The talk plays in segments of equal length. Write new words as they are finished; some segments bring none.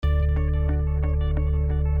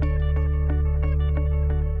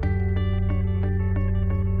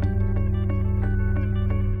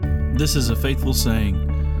This is a faithful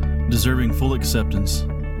saying, deserving full acceptance,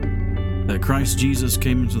 that Christ Jesus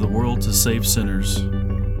came into the world to save sinners,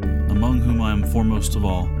 among whom I am foremost of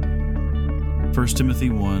all. 1 Timothy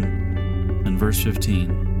 1 and verse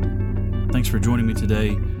 15. Thanks for joining me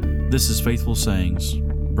today. This is Faithful Sayings,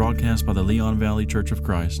 broadcast by the Leon Valley Church of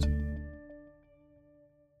Christ.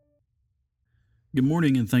 Good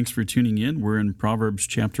morning, and thanks for tuning in. We're in Proverbs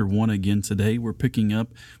chapter 1 again today. We're picking up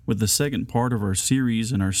with the second part of our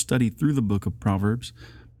series and our study through the book of Proverbs.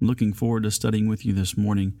 I'm looking forward to studying with you this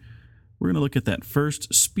morning. We're going to look at that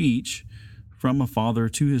first speech from a father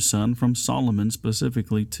to his son, from Solomon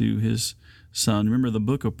specifically to his son. Remember, the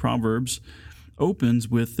book of Proverbs opens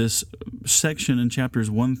with this section in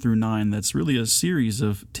chapters 1 through 9 that's really a series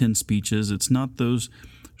of 10 speeches. It's not those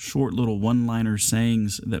short little one-liner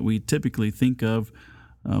sayings that we typically think of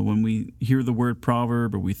when we hear the word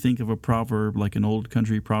proverb, or we think of a proverb like an old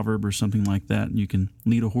country proverb or something like that. You can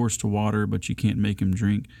lead a horse to water, but you can't make him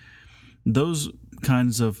drink. Those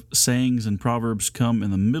kinds of sayings and proverbs come in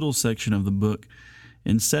the middle section of the book.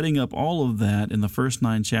 And setting up all of that in the first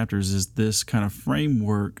 9 chapters is this kind of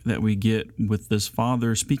framework that we get with this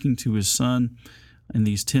father speaking to his son in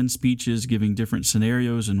these 10 speeches, giving different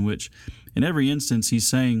scenarios in which, in every instance, he's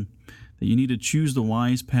saying that you need to choose the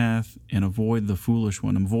wise path and avoid the foolish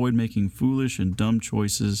one. Avoid making foolish and dumb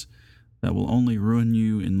choices that will only ruin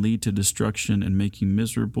you and lead to destruction and make you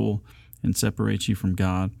miserable and separate you from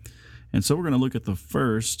God. And so we're going to look at the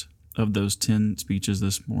first of those 10 speeches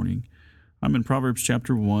this morning. I'm in Proverbs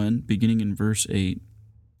chapter 1, beginning in verse 8.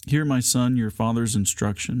 Hear, my son, your father's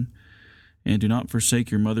instruction, and do not forsake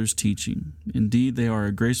your mother's teaching. Indeed, they are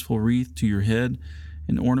a graceful wreath to your head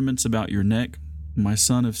and ornaments about your neck. My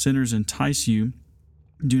son, if sinners entice you,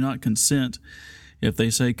 do not consent. If they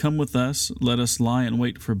say, come with us, let us lie in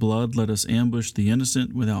wait for blood, let us ambush the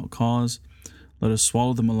innocent without cause. Let us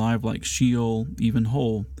swallow them alive like Sheol, even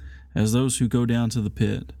whole, as those who go down to the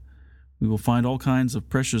pit. We will find all kinds of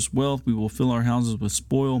precious wealth. We will fill our houses with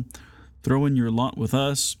spoil. Throw in your lot with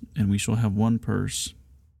us, and we shall have one purse.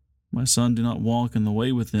 My son, do not walk in the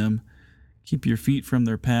way with them. Keep your feet from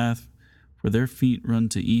their path, for their feet run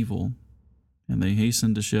to evil, and they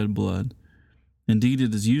hasten to shed blood. Indeed,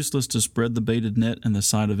 it is useless to spread the baited net in the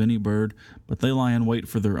sight of any bird, but they lie in wait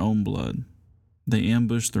for their own blood. They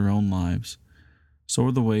ambush their own lives. So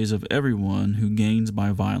are the ways of everyone who gains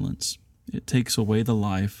by violence. It takes away the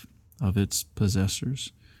life of its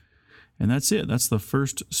possessors. And that's it. That's the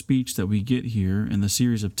first speech that we get here in the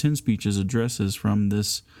series of 10 speeches addresses from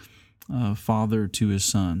this father to his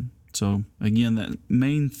son. So again, that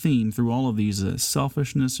main theme through all of these is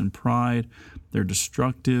selfishness and pride. They're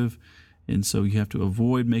destructive, and so you have to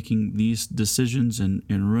avoid making these decisions and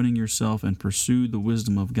ruining yourself, and pursue the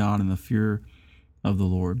wisdom of God and the fear of the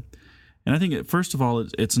Lord. And I think, first of all,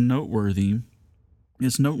 it's noteworthy.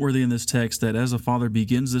 It's noteworthy in this text that as a father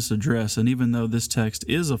begins this address, and even though this text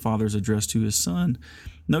is a father's address to his son,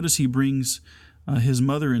 notice he brings his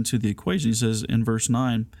mother into the equation. He says in verse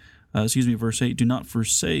 8, do not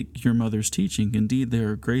forsake your mother's teaching. Indeed, they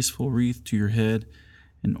are a graceful wreath to your head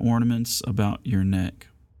and ornaments about your neck.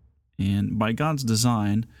 And by God's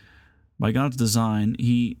design,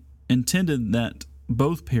 he intended that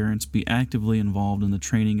both parents be actively involved in the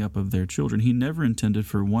training up of their children. He never intended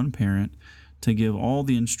for one parent to give all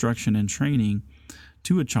the instruction and training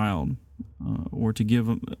to a child, or to give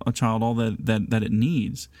a child all that it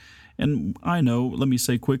needs. And I know, let me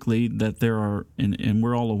say quickly, that there are, and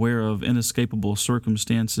we're all aware of, inescapable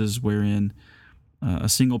circumstances wherein a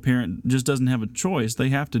single parent just doesn't have a choice. They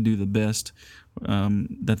have to do the best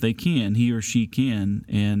that they can, he or she can.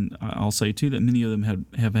 And I'll say, too, that many of them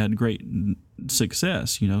have had great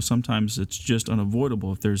success. Sometimes it's just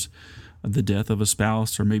unavoidable if there's the death of a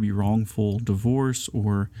spouse, or maybe wrongful divorce,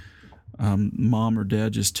 or mom or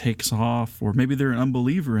dad just takes off, or maybe they're an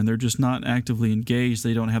unbeliever and they're just not actively engaged.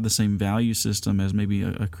 They don't have the same value system as maybe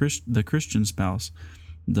the Christian spouse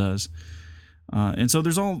does. And so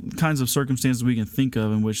there's all kinds of circumstances we can think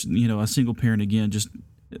of in which, a single parent, again,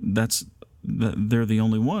 they're the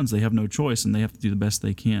only ones. They have no choice, and they have to do the best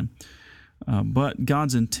they can. But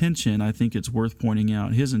God's intention, I think it's worth pointing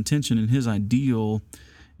out, his intention and his ideal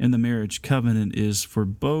in the marriage covenant is for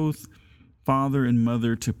both father and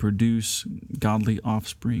mother to produce godly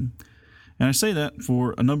offspring. And I say that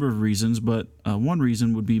for a number of reasons, but one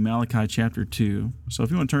reason would be Malachi chapter 2. So if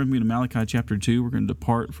you want to turn with me to Malachi chapter 2, we're going to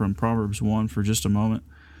depart from Proverbs 1 for just a moment.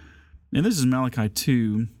 And this is Malachi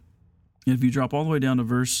 2. And if you drop all the way down to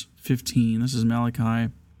verse 15, this is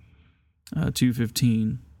Malachi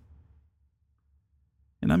 2:15.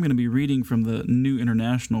 And I'm going to be reading from the New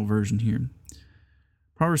International Version here.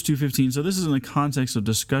 Proverbs 2:15. So this is in the context of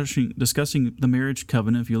discussing the marriage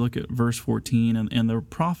covenant. If you look at verse 14, and the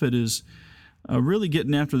prophet is really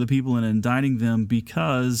getting after the people and indicting them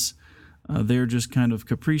because they're just kind of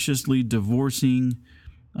capriciously divorcing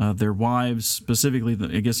their wives. Specifically,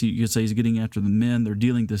 I guess you could say he's getting after the men. They're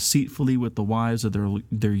dealing deceitfully with the wives of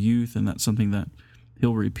their youth, and that's something that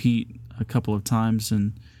he'll repeat a couple of times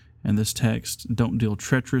in this text. Don't deal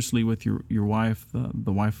treacherously with your wife,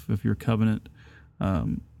 the wife of your covenant,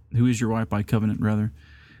 who is your wife by covenant, rather.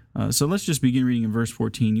 So let's just begin reading in verse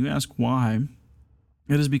 14. You ask why.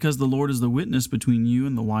 It is because the Lord is the witness between you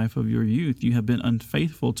and the wife of your youth. You have been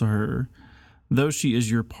unfaithful to her, though she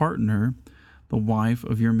is your partner, the wife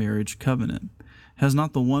of your marriage covenant. Has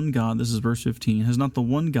not the one God, this is verse 15, has not the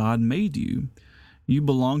one God made you? You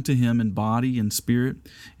belong to him in body and spirit.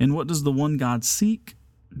 And what does the one God seek?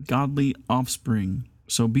 Godly offspring.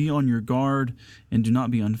 So be on your guard and do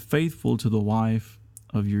not be unfaithful to the wife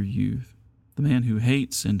of your youth. The man who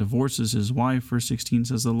hates and divorces his wife, verse 16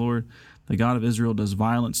 says, the Lord, the God of Israel, does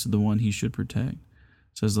violence to the one he should protect,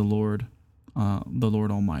 says the Lord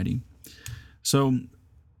Almighty. So,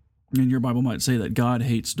 and your Bible might say that God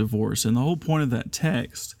hates divorce. And the whole point of that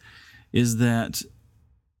text is that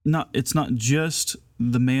it's not just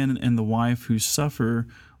the man and the wife who suffer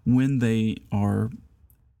when they are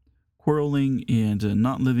quarreling and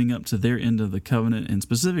not living up to their end of the covenant. And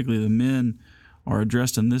specifically, the men are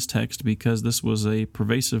addressed in this text because this was a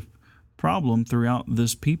pervasive problem throughout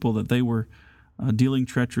this people, that they were dealing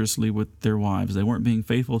treacherously with their wives. They weren't being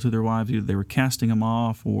faithful to their wives. Either they were casting them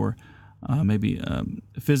off, or maybe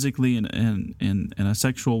physically in a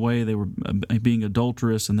sexual way they were being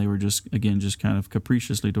adulterous, and they were just kind of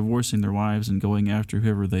capriciously divorcing their wives and going after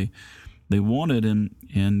whoever they wanted.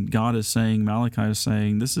 And God is saying, Malachi is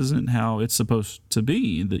saying, this isn't how it's supposed to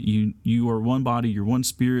be, that you are one body, you're one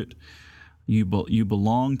spirit, you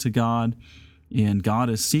belong to God. And God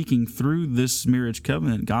is seeking through this marriage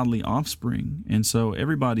covenant godly offspring. And so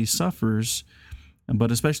everybody suffers,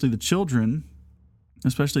 but especially the children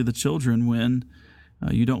when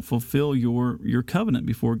you don't fulfill your covenant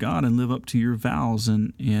before God and live up to your vows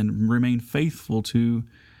and remain faithful to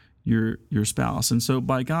your spouse. And so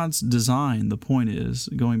by God's design, the point is,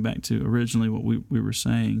 going back to originally what we were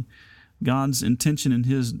saying, God's intention and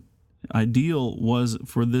his ideal was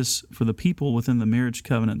for the people within the marriage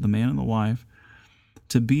covenant, the man and the wife,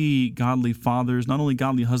 to be godly fathers, not only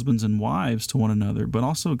godly husbands and wives to one another, but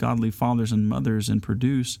also godly fathers and mothers, and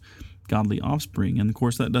produce godly offspring. And of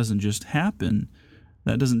course, that doesn't just happen.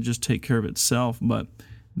 That doesn't just take care of itself, but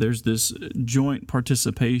there's this joint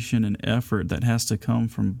participation and effort that has to come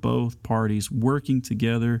from both parties working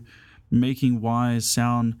together, making wise,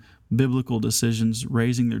 sound, biblical decisions,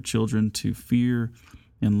 raising their children to fear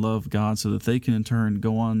and love God, so that they can in turn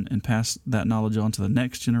go on and pass that knowledge on to the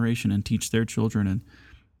next generation and teach their children.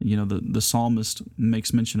 And the psalmist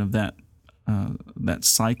makes mention of that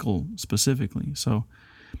cycle specifically. So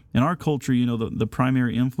in our culture, the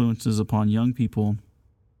primary influences upon young people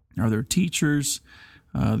are their teachers,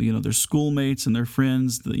 their schoolmates and their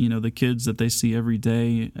friends, the kids that they see every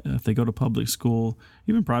day if they go to public school,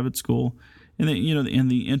 even private school. And then, in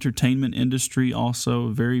the entertainment industry, also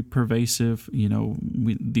very pervasive.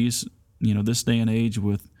 This day and age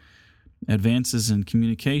with advances in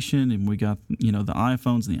communication, and we got the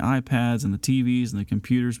iPhones and the iPads and the TVs and the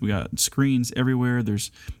computers. We got screens everywhere.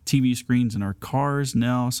 There's TV screens in our cars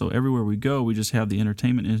now. So everywhere we go, we just have the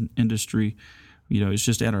entertainment industry. It's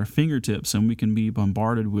just at our fingertips, and we can be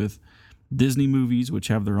bombarded with Disney movies, which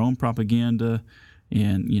have their own propaganda,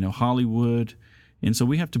 and Hollywood. And so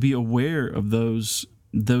we have to be aware of those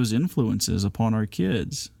influences upon our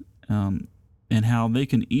kids, and how they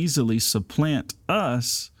can easily supplant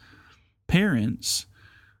us, parents,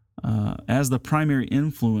 as the primary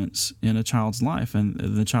influence in a child's life. And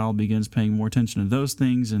the child begins paying more attention to those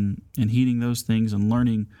things and heeding those things and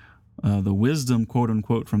learning the wisdom, quote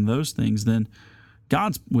unquote, from those things, then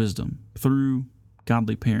God's wisdom through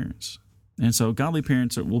godly parents. And so godly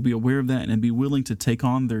parents will be aware of that and be willing to take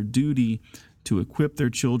on their duty to equip their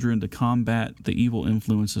children to combat the evil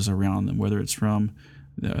influences around them, whether it's from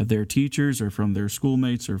their teachers or from their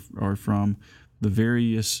schoolmates or from the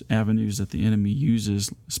various avenues that the enemy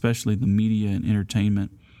uses, especially the media and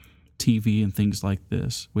entertainment, TV and things like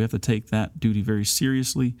this. We have to take that duty very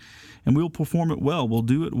seriously, and we'll perform it well. We'll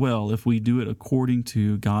do it well if we do it according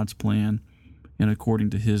to God's plan and according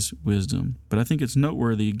to his wisdom. But I think it's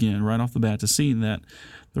noteworthy, again, right off the bat, to see that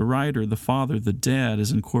the writer, the father, the dad,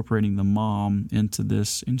 is incorporating the mom into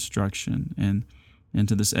this instruction and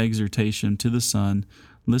into this exhortation to the son.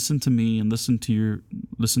 Listen to me and listen to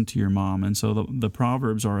your mom. And so the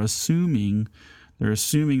Proverbs are assuming They're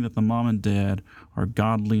assuming that the mom and dad are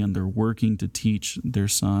godly and they're working to teach their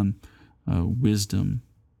son wisdom.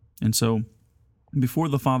 And so before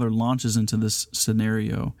the father launches into this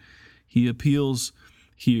scenario, he appeals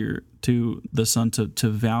here to the son to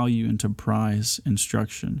value and to prize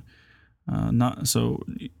instruction. Our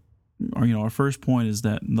first point is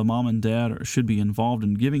that the mom and dad should be involved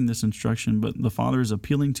in giving this instruction, but the father is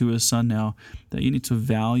appealing to his son now that you need to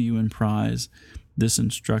value and prize this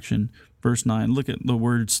instruction. Verse 9, look at the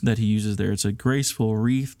words that he uses there. It's a graceful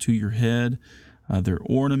wreath to your head. They're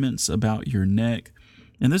ornaments about your neck.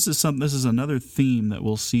 And this is another theme that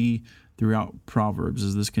we'll see throughout Proverbs,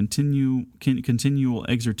 is this continual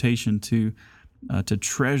exhortation to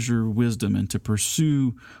treasure wisdom and to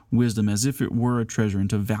pursue wisdom as if it were a treasure,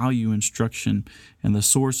 and to value instruction and the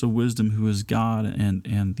source of wisdom, who is God,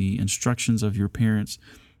 and the instructions of your parents.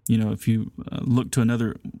 If you look to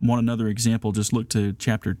another example, just look to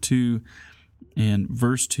chapter 2 and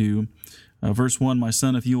verse 2. Verse 1, my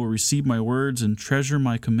son, if you will receive my words and treasure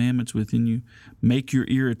my commandments within you, make your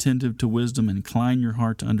ear attentive to wisdom, incline your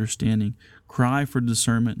heart to understanding, cry for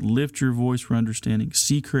discernment, lift your voice for understanding,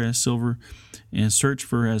 seek her as silver, and search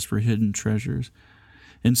for her as for hidden treasures.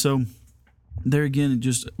 And so there again,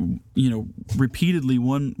 just, repeatedly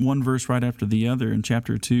one verse right after the other in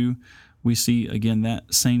chapter 2, we see again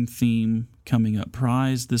that same theme coming up.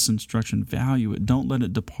 Prize this instruction, value it, don't let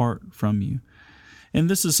it depart from you. And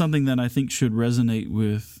this is something that I think should resonate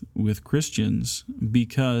with Christians,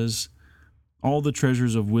 because all the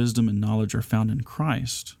treasures of wisdom and knowledge are found in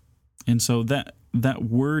Christ. And so that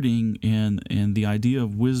wording and the idea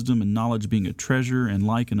of wisdom and knowledge being a treasure and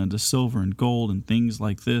likened unto silver and gold and things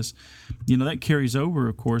like this, that carries over,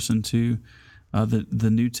 of course, into the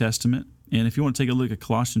New Testament. And if you want to take a look at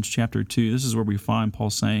Colossians chapter 2, this is where we find Paul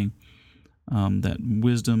saying that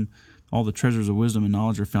wisdom, all the treasures of wisdom and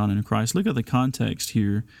knowledge are found in Christ. Look at the context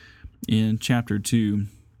here in chapter 2.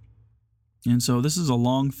 And so this is a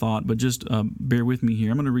long thought, but just bear with me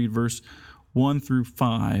here. I'm going to read verse 1 through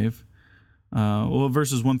 5,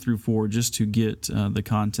 verses 1 through 4, just to get the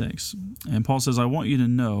context. And Paul says, I want you to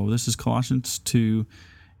know, this is Colossians 2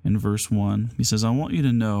 and verse 1. He says, I want you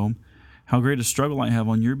to know how great a struggle I have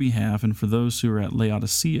on your behalf and for those who are at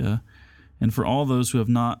Laodicea, and for all those who have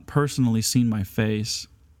not personally seen my face,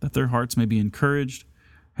 that their hearts may be encouraged,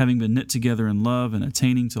 having been knit together in love and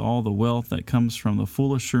attaining to all the wealth that comes from the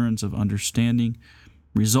full assurance of understanding,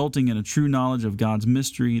 resulting in a true knowledge of God's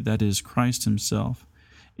mystery, that is Christ himself,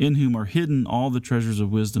 in whom are hidden all the treasures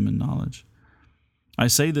of wisdom and knowledge. I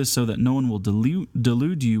say this so that no one will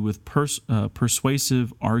delude you with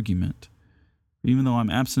persuasive argument. Even though I'm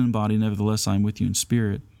absent in body, nevertheless I am with you in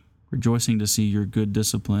spirit, rejoicing to see your good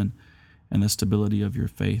discipline and the stability of your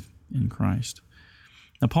faith in Christ.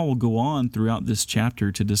 Now, Paul will go on throughout this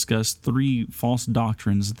chapter to discuss 3 false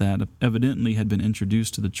doctrines that evidently had been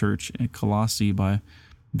introduced to the church at Colossae by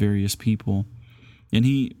various people. And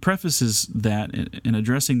he prefaces that in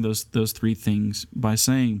addressing those 3 things by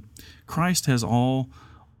saying, Christ has all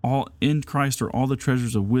in Christ are all the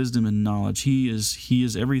treasures of wisdom and knowledge. He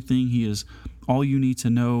is everything. He is all you need to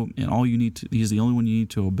know, and he is the only one you need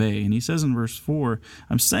to obey. And he says in verse 4,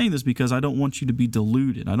 I'm saying this because I don't want you to be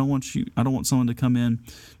deluded. I don't want someone to come in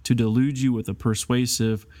to delude you with a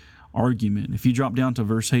persuasive argument. If you drop down to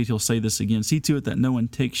verse 8, he'll say this again. See to it that no one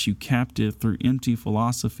takes you captive through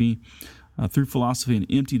philosophy and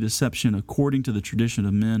empty deception, according to the tradition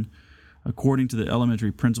of men, according to the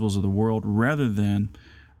elementary principles of the world, rather than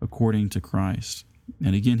according to Christ.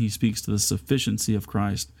 And again, he speaks to the sufficiency of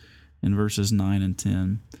Christ in verses 9 and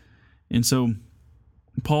 10. And so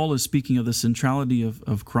Paul is speaking of the centrality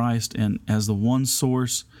of Christ and as the one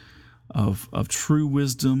source of true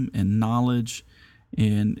wisdom and knowledge.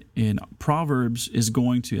 And Proverbs is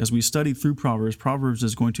going to, as we study through Proverbs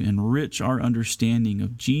is going to enrich our understanding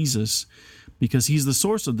of Jesus, because he's the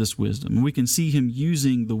source of this wisdom. And we can see him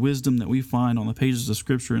using the wisdom that we find on the pages of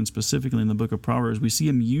Scripture, and specifically in the book of Proverbs. We see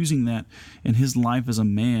him using that in his life as a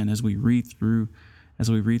man as we read through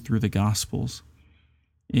the Gospels.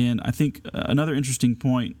 And I think another interesting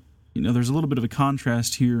point, there's a little bit of a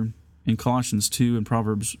contrast here in Colossians 2 and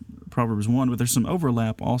Proverbs 1, but there's some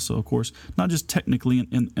overlap also, of course, not just technically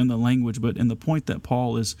in the language, but in the point that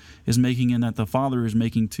Paul is making and that the Father is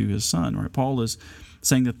making to his Son. Right? Paul is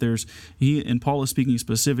saying that Paul is speaking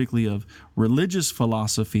specifically of religious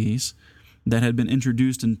philosophies that had been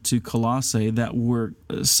introduced into Colossae that were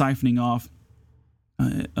siphoning off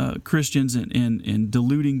Christians and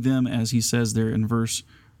deluding them, as he says there in verse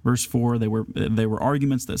 4. They were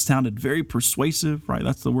arguments that sounded very persuasive, right?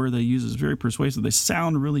 That's the word they use, is very persuasive. They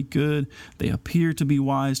sound really good. They appear to be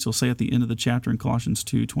wise. He'll say at the end of the chapter in Colossians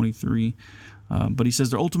 2:23, But he says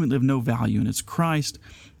they're ultimately of no value, and it's Christ.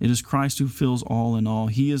 It is Christ who fills all in all.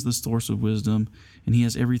 He is the source of wisdom, and he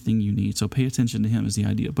has everything you need. So pay attention to him is the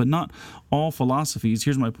idea. But not all philosophies,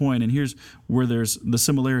 here's my point, and here's where there's the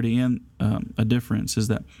similarity and a difference, is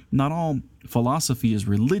that not all philosophy is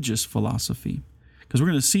religious philosophy. Because we're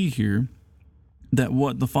going to see here that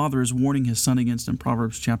what the Father is warning his Son against in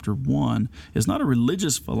Proverbs chapter 1 is not a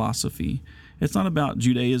religious philosophy. It's not about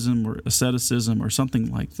Judaism or asceticism or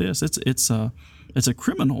something like this. It's a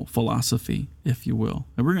criminal philosophy, if you will,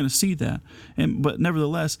 and we're going to see that. But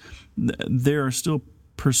nevertheless, there are still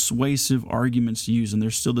persuasive arguments used, and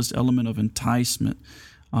there's still this element of enticement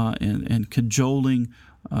and cajoling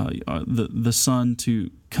the Son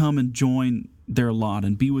to come and join their lot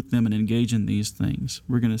and be with them and engage in these things.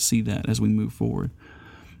 We're going to see that as we move forward.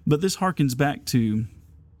 But this harkens back to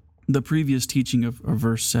the previous teaching of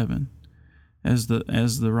verse 7. As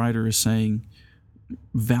the writer is saying,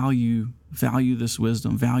 value this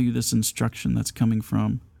wisdom, value this instruction that's coming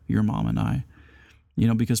from your mom and I.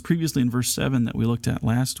 Because previously in verse 7 that we looked at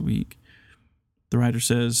last week, the writer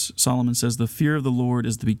says, Solomon says, the fear of the Lord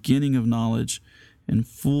is the beginning of knowledge, and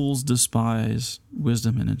fools despise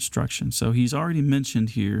wisdom and instruction. So he's already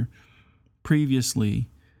mentioned here previously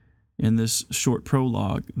in this short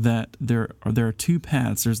prologue that there are two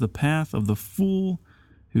paths. There's the path of the fool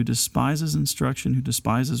who despises instruction, who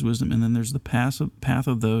despises wisdom, and then there's the path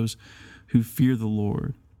of those who fear the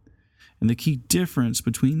Lord. And the key difference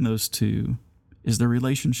between those two is their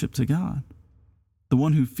relationship to God. The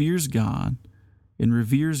one who fears God and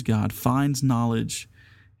reveres God finds knowledge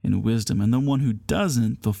and wisdom. And the one who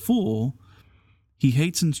doesn't, the fool, he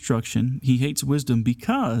hates instruction, he hates wisdom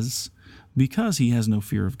because he has no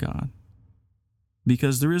fear of God.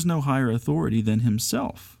 Because there is no higher authority than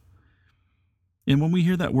himself. And when we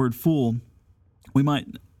hear that word fool, we might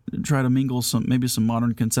try to mingle some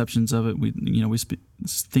modern conceptions of it. We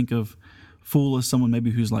think of fool as someone maybe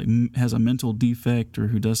who's has a mental defect or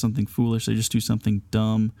who does something foolish. They just do something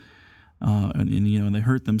dumb, and they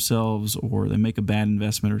hurt themselves or they make a bad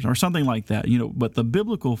investment or something like that. But the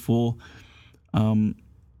biblical fool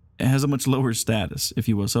has a much lower status, if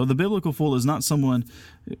you will. So the biblical fool is not someone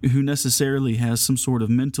who necessarily has some sort of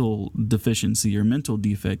mental deficiency or mental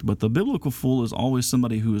defect, but the biblical fool is always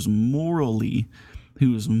somebody who is morally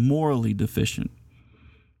deficient.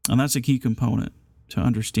 And that's a key component to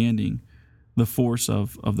understanding the force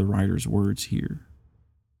of the writer's words here.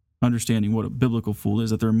 Understanding what a biblical fool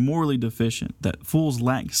is, that they're morally deficient, that fools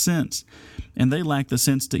lack sense, and they lack the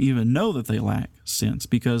sense to even know that they lack sense,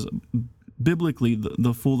 because biblically,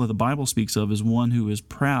 the fool that the Bible speaks of is one who is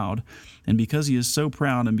proud, and because he is so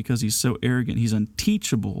proud and because he's so arrogant, he's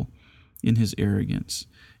unteachable in his arrogance.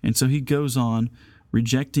 And so he goes on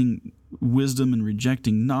rejecting wisdom and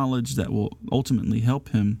rejecting knowledge that will ultimately help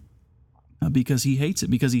him because he hates it,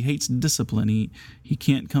 because he hates discipline. He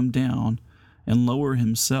can't come down and lower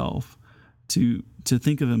himself to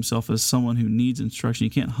think of himself as someone who needs instruction. He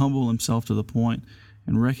can't humble himself to the point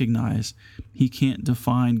and recognize he can't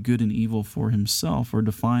define good and evil for himself or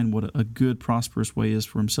define what a good, prosperous way is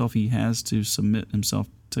for himself. He has to submit himself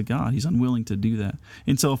to God. He's unwilling to do that.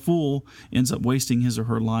 And so a fool ends up wasting his or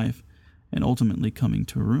her life and ultimately coming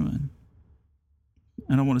to ruin.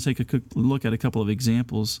 And I want to take a quick look at a couple of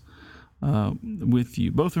examples with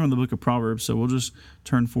you. Both are in the book of Proverbs, so we'll just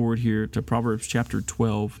turn forward here to Proverbs chapter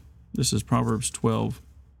 12. This is Proverbs 12.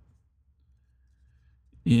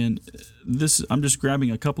 And this, I'm just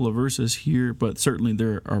grabbing a couple of verses here, but certainly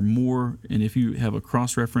there are more. And if you have a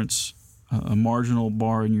cross-reference, a marginal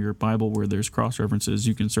bar in your Bible where there's cross-references,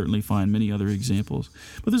 you can certainly find many other examples.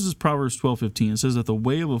 But this is Proverbs 12:15. It says that the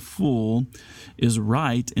way of a fool is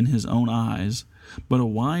right in his own eyes, but a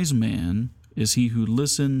wise man is he who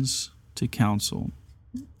listens to counsel.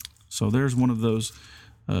 So there's one of those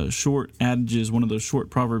short adages, one of those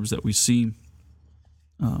short proverbs that we see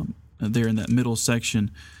there in that middle section,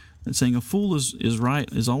 that's saying a fool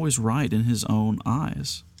is always right in his own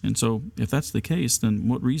eyes. And so if that's the case, then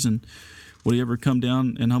what reason would he ever come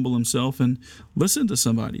down and humble himself and listen to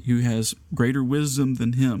somebody who has greater wisdom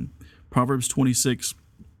than him? Proverbs 26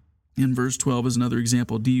 in verse 12 is another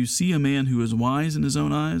example. Do you see a man who is wise in his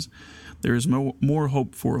own eyes? There is more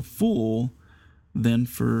hope for a fool than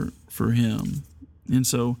for him. And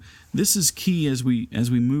so this is key as we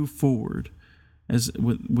move forward.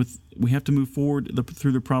 We have to move forward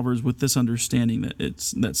through the Proverbs with this understanding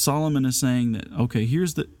that Solomon is saying that, okay,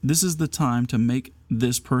 this is the time to make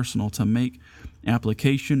this personal, to make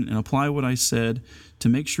application and apply what I said, to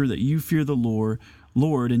make sure that you fear the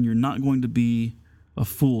Lord, and you're not going to be a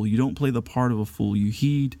fool. You don't play the part of a fool. You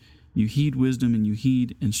heed wisdom and you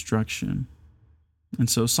heed instruction. And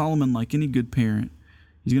so Solomon, like any good parent,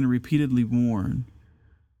 he's going to repeatedly warn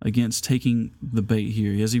against taking the bait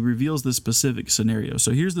here as he reveals this specific scenario.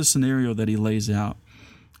 So here's the scenario that he lays out.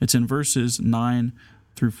 It's in verses 9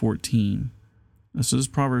 through 14. This is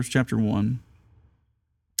Proverbs chapter 1.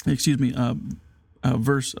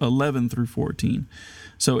 Verse 11 through 14.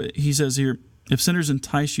 So he says here, if sinners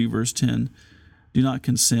entice you, verse 10, do not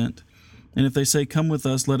consent. And if they say, come with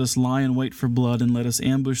us, let us lie in wait for blood, and let us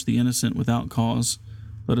ambush the innocent without cause.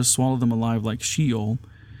 Let us swallow them alive like Sheol.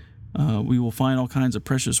 We will find all kinds of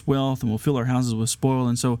precious wealth, and we'll fill our houses with spoil.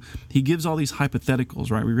 And so he gives all these hypotheticals,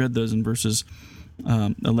 right? We read those in verses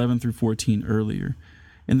 11 through 14 earlier.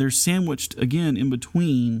 And they're sandwiched, again, in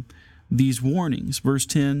between these warnings. Verse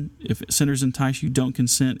 10, if sinners entice you, don't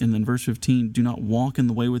consent. And then verse 15, do not walk in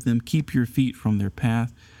the way with them. Keep your feet from their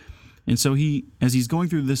path. And so as he's going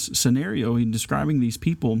through this scenario, he's describing these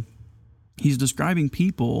people. He's describing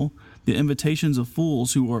people, the invitations of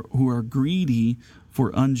fools who are greedy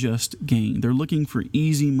for unjust gain. They're looking for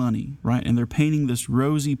easy money, right? And they're painting this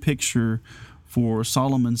rosy picture for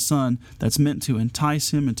Solomon's son that's meant to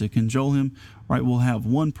entice him and to cajole him, right? We'll have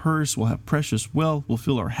one purse, we'll have precious wealth, we'll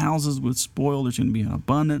fill our houses with spoil, there's going to be an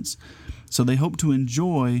abundance. So they hope to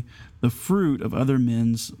enjoy the fruit of other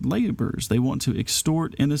men's labors. They want to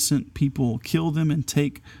extort innocent people, kill them, and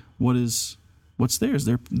take what's theirs,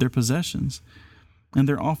 their possessions. And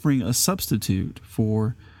they're offering a substitute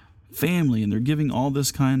for family, and they're giving all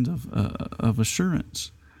this kind of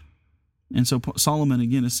assurance. And so Solomon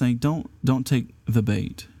again is saying, don't take the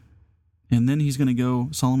bait. And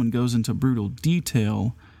then Solomon goes into brutal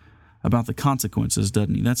detail about the consequences,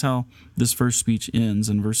 doesn't he? That's how this first speech ends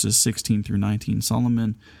in verses 16 through 19.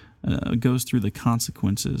 Solomon goes through the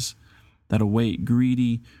consequences that await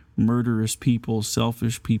greedy, murderous people,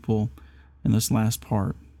 selfish people in this last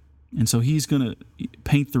part. And so he's going to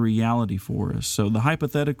paint the reality for us. So the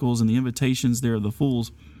hypotheticals and the invitations there of the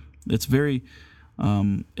fools, it's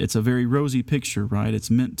a very rosy picture, right? It's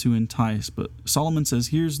meant to entice. But Solomon says,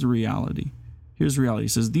 here's the reality. Here's the reality. He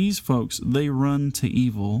says, these folks, they run to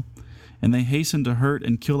evil, and they hasten to hurt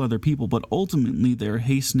and kill other people, but ultimately they're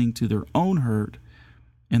hastening to their own hurt,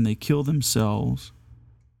 and they kill themselves,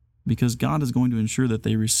 because God is going to ensure that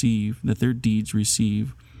their deeds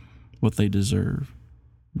receive what they deserve.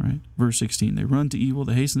 Right? Verse 16, they run to evil,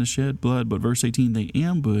 they hasten to shed blood, but verse 18, they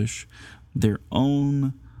ambush their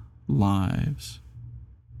own lives.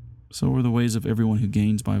 So are the ways of everyone who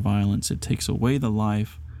gains by violence. It takes away the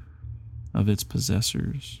life of its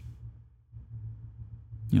possessors.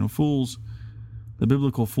 Fools, the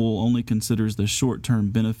biblical fool only considers the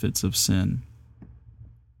short-term benefits of sin.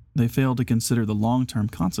 They fail to consider the long-term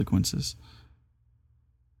consequences.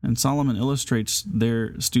 And Solomon illustrates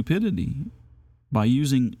their stupidity by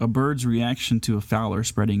using a bird's reaction to a fowler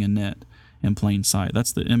spreading a net in plain sight.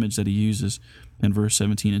 That's the image that he uses in verse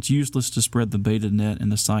 17. It's useless to spread the baited net in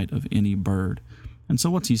the sight of any bird. And so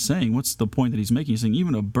what's he saying? What's the point that he's making? He's saying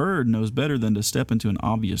even a bird knows better than to step into an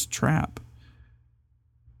obvious trap.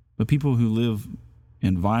 But people who live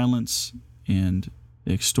in violence and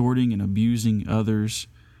extorting and abusing others,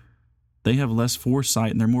 they have less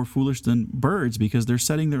foresight and they're more foolish than birds because they're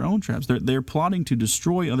setting their own traps. They're plotting to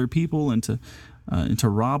destroy other people and to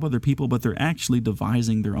rob other people, but they're actually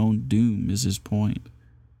devising their own doom, is his point.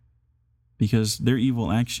 Because their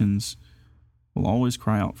evil actions will always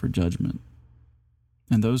cry out for judgment.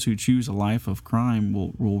 And those who choose a life of crime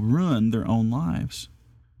will ruin their own lives.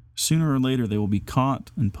 Sooner or later, they will be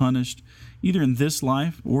caught and punished, either in this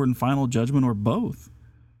life or in final judgment, or both.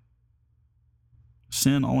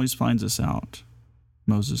 Sin always finds us out,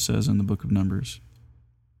 Moses says in the book of Numbers.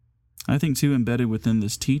 I think, too, embedded within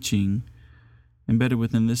this teaching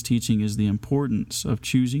is the importance of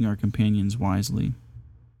choosing our companions wisely.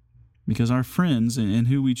 Because our friends and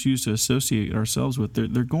who we choose to associate ourselves with,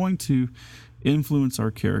 they're going to influence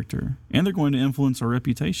our character, and they're going to influence our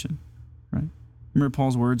reputation, right? Remember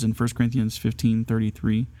Paul's words in 1 Corinthians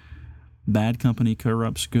 15:33, bad company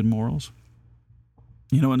corrupts good morals.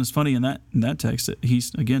 And it's funny in that text that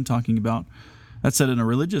he's again talking about, that's said in a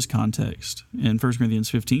religious context in 1 Corinthians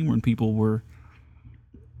 15 when people were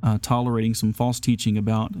tolerating some false teaching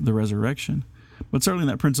about the resurrection. But certainly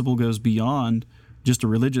that principle goes beyond just a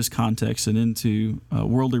religious context and into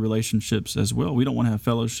worldly relationships as well. We don't want to have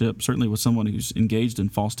fellowship, certainly with someone who's engaged in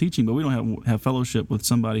false teaching, but we don't have fellowship with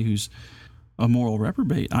somebody who's a moral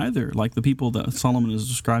reprobate either, like the people that Solomon is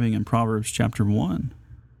describing in Proverbs chapter 1.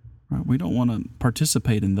 Right? We don't want to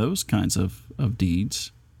participate in those kinds of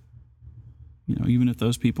deeds, even if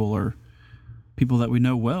those people are people that we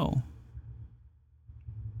know well.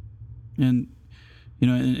 And,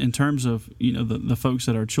 In terms of, the folks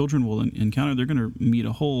that our children will encounter, they're going to meet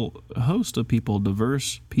a whole host of people,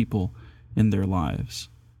 diverse people in their lives.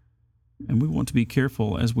 And we want to be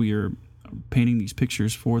careful as we are painting these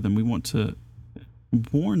pictures for them. We want to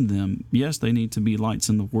warn them. Yes, they need to be lights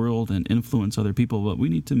in the world and influence other people, but we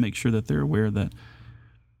need to make sure that they're aware that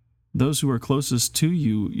those who are closest to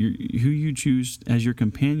you, who you choose as your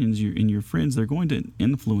companions and your friends, they're going to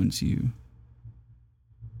influence you.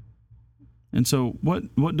 And so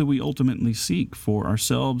what do we ultimately seek for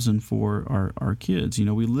ourselves and for our kids?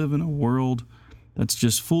 We live in a world that's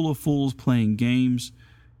just full of fools playing games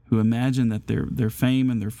who imagine that their fame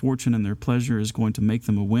and their fortune and their pleasure is going to make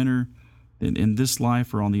them a winner in this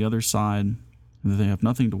life or on the other side, and that they have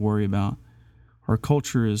nothing to worry about. Our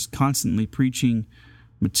culture is constantly preaching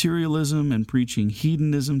materialism and preaching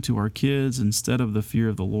hedonism to our kids instead of the fear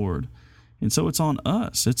of the Lord. And so it's on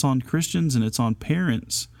us, it's on Christians, and it's on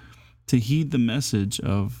parents to heed the message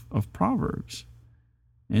of Proverbs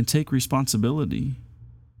and take responsibility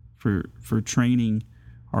for training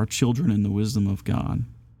our children in the wisdom of God,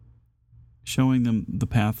 showing them the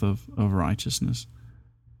path of righteousness.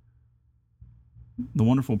 The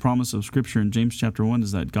wonderful promise of Scripture in James chapter 1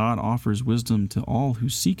 is that God offers wisdom to all who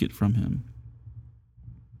seek it from Him.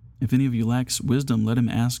 If any of you lacks wisdom, let him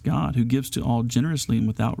ask God, who gives to all generously and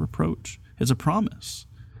without reproach. It's a promise.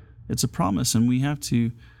 It's a promise, and we have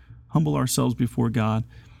to humble ourselves before God,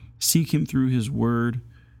 seek Him through His Word,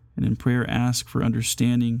 and in prayer ask for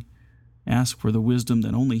understanding, ask for the wisdom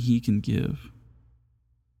that only He can give.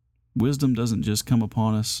 Wisdom doesn't just come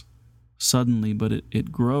upon us suddenly, but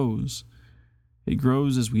it grows. It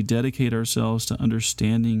grows as we dedicate ourselves to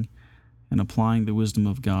understanding and applying the wisdom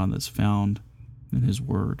of God that's found in His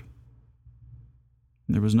Word.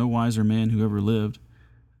 There was no wiser man who ever lived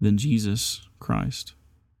than Jesus Christ.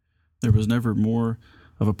 There was never more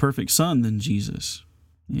of a perfect son than Jesus,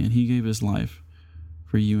 and He gave His life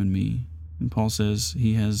for you and me. And Paul says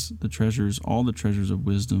He has all the treasures of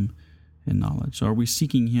wisdom and knowledge. So are we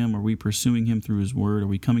seeking Him? Are we pursuing Him through His Word? Are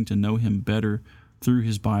we coming to know Him better through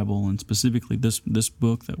His Bible, and specifically this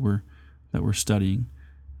book that we're studying,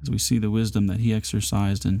 as we see the wisdom that He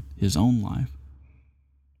exercised in His own life?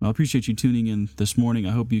 Well, I appreciate you tuning in this morning.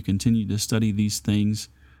 I hope you continue to study these things.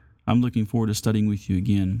 I'm looking forward to studying with you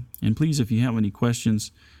again. And please, if you have any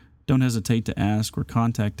questions, don't hesitate to ask or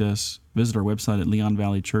contact us. Visit our website at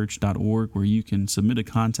leonvalleychurch.org, where you can submit a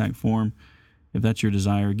contact form if that's your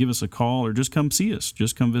desire. Give us a call or just come see us.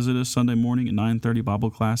 Just come visit us Sunday morning at 9:30 Bible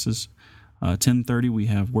classes. 10:30 we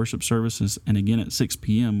have worship services, and again at 6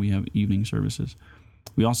 p.m. we have evening services.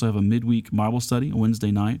 We also have a midweek Bible study, a Wednesday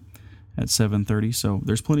night at 7:30. So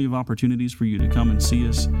there's plenty of opportunities for you to come and see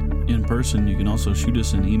us in person. You can also shoot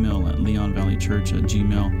us an email at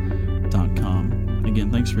leonvalleychurch@gmail.com.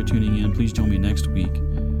 Again, thanks for tuning in. Please join me next week.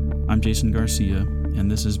 I'm Jason Garcia,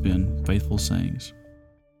 and this has been Faithful Sayings.